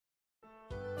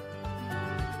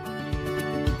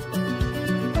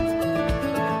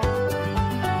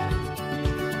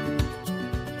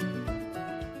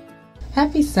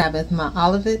Happy Sabbath, my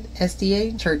Olivet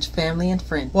SDA Church family and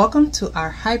friends. Welcome to our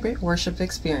hybrid worship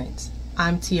experience.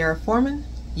 I'm Tiara Foreman.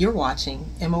 You're watching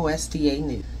MOSDA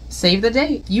News. Save the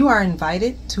date. You are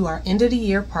invited to our end of the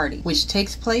year party, which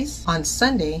takes place on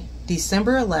Sunday,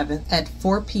 December 11th at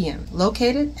 4 p.m.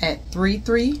 located at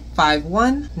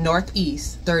 3351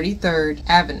 Northeast 33rd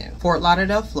Avenue, Fort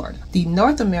Lauderdale, Florida. The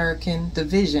North American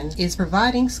Division is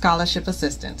providing scholarship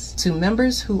assistance to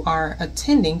members who are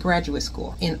attending graduate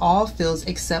school in all fields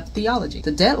except theology.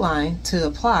 The deadline to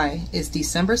apply is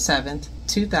December 7th,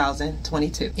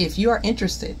 2022. If you are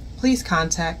interested, please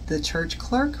contact the church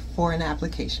clerk for an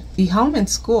application. The Home and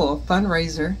School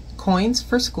fundraiser Coins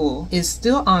for School is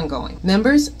still ongoing.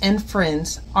 Members and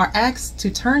friends are asked to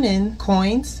turn in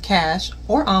coins, cash,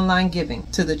 or online giving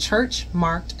to the church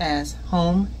marked as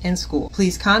Home and School.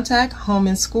 Please contact Home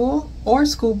and School or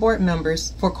school board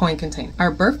members for coin container. Our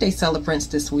birthday celebrants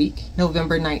this week: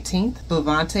 November 19th,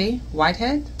 Bavante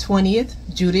Whitehead; 20th,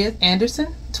 Judith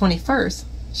Anderson; 21st,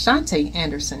 Shante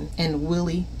Anderson and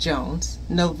Willie Jones;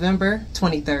 November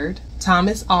 23rd,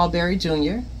 Thomas Alberry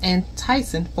Jr. and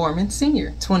Tyson Foreman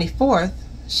Sr. 24th,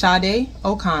 Sade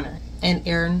O'Connor and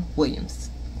Aaron Williams.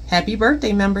 Happy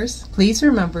birthday, members! Please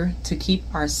remember to keep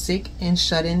our sick and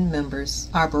shut-in members,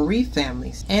 our bereaved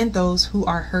families, and those who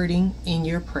are hurting in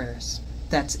your prayers.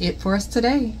 That's it for us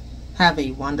today. Have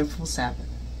a wonderful Sabbath.